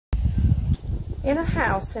In a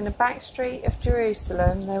house in a back street of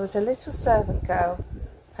Jerusalem there was a little servant girl.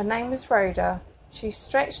 Her name was Rhoda. She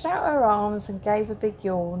stretched out her arms and gave a big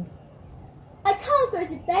yawn. "I can't go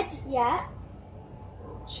to bed yet,"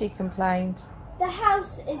 she complained. "The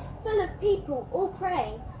house is full of people all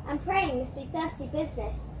praying, and praying must be thirsty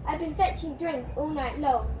business. I've been fetching drinks all night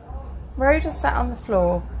long." Rhoda sat on the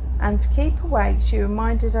floor, and to keep awake she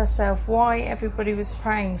reminded herself why everybody was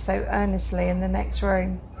praying so earnestly in the next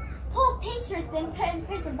room. "Poor Peter has been put in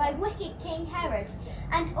prison by wicked King Herod,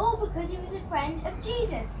 and all because he was a friend of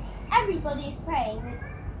Jesus. Everybody is praying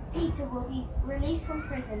that Peter will be released from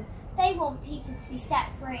prison. They want Peter to be set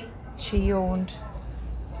free." She yawned.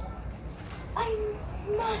 "I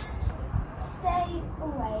must stay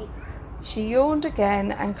awake." She yawned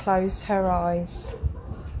again and closed her eyes.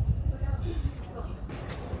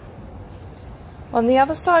 On the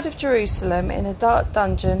other side of Jerusalem, in a dark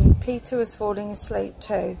dungeon, Peter was falling asleep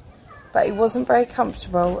too. But he wasn't very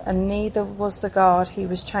comfortable, and neither was the guard he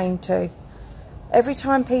was chained to. Every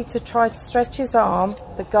time Peter tried to stretch his arm,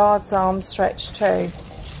 the guard's arm stretched too.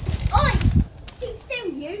 "Oi! Keep still,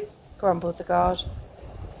 you!" grumbled the guard.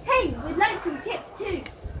 "Hey, we'd like some tip too.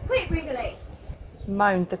 Quick, Wriggly!"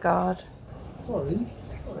 moaned the guard. Sorry.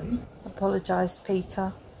 Apologised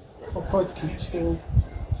Peter. I'll try to keep still.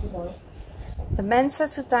 Good night. The men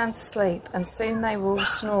settled down to sleep, and soon they were all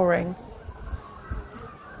snoring.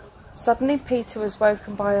 Suddenly Peter was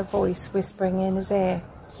woken by a voice whispering in his ear,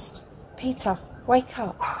 "Psst, Peter, wake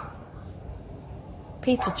up."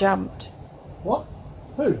 Peter jumped. What?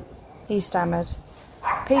 Who? He stammered.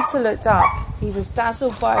 Peter looked up. He was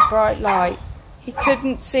dazzled by a bright light. He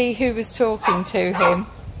couldn't see who was talking to him.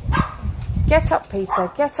 "Get up,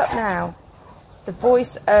 Peter, get up now," the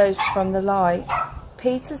voice urged from the light.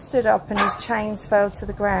 Peter stood up and his chains fell to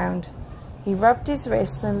the ground. He rubbed his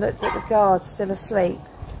wrists and looked at the guard still asleep.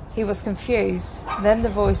 He was confused. Then the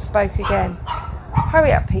voice spoke again.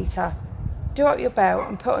 "Hurry up, Peter. Do up your belt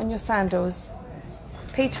and put on your sandals."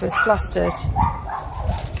 Peter was flustered.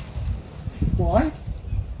 Why?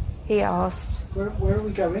 He asked. Where are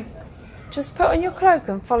we going? "Just put on your cloak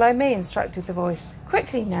and follow me," instructed the voice.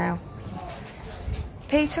 "Quickly now."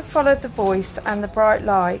 Peter followed the voice and the bright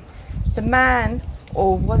light. The man,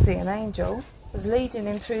 or was he an angel, was leading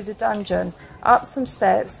him through the dungeon, up some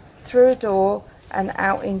steps, through a door, and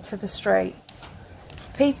out into the street.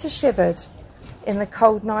 Peter shivered in the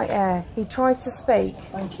cold night air. He tried to speak.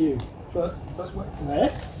 Thank you. But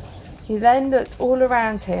where? He then looked all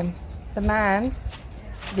around him. The man,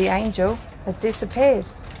 the angel, had disappeared.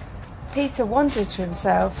 Peter wondered to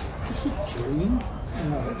himself. Is this a dream?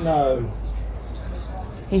 No.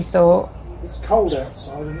 He thought. It's cold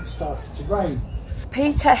outside and it started to rain.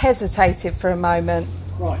 Peter hesitated for a moment.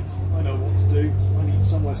 Right, I know what to do. I need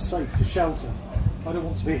somewhere safe to shelter. I don't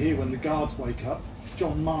want to be here when the guards wake up.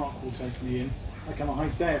 John Mark will take me in. I can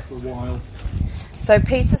hide there for a while. So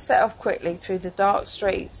Peter set off quickly through the dark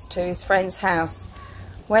streets to his friend's house.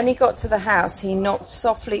 When he got to the house, he knocked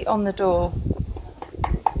softly on the door.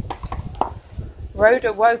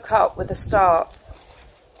 Rhoda woke up with a start.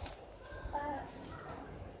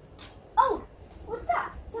 "Oh, what's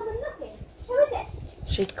that? Someone knocking. Who is it?"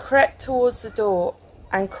 She crept towards the door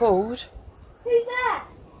and called. "Who's there?"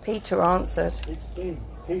 Peter answered. It's me,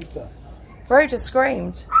 Peter. Rhoda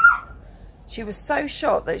screamed. She was so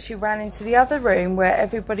shocked that she ran into the other room where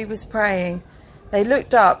everybody was praying. They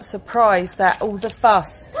looked up, surprised at all the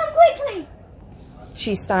fuss. "Come quickly!"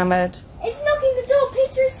 She stammered. "It's knocking the door.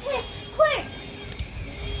 Peter is here. Quick!"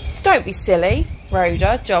 "Don't be silly,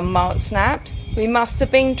 Rhoda," John Mark snapped. "We must have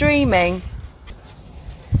been dreaming."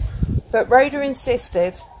 But Rhoda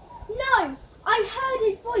insisted. "No, I heard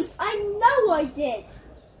his voice. I know I did."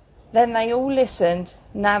 Then they all listened.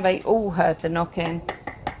 Now they all heard the knocking.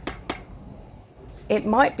 "It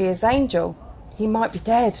might be his angel. He might be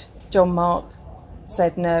dead," John Mark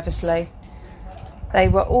said nervously. They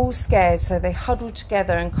were all scared, so they huddled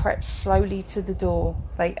together and crept slowly to the door.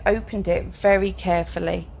 They opened it very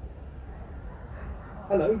carefully.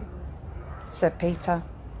 Hello. Said Peter.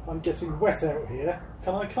 I'm getting wet out here.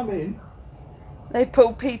 Can I come in? They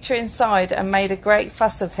pulled Peter inside and made a great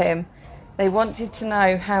fuss of him. They wanted to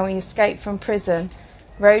know how he escaped from prison.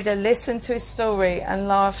 Rhoda listened to his story and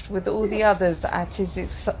laughed with all the others at his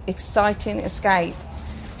exciting escape.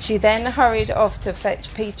 She then hurried off to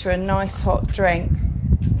fetch Peter a nice hot drink.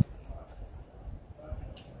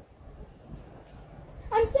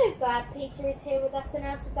 "I'm so glad Peter is here with us and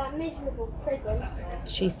out of that miserable prison,"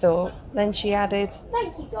 she thought. Then she added,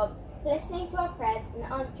 "Thank you, God, for listening to our prayers and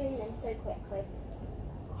answering them so quickly."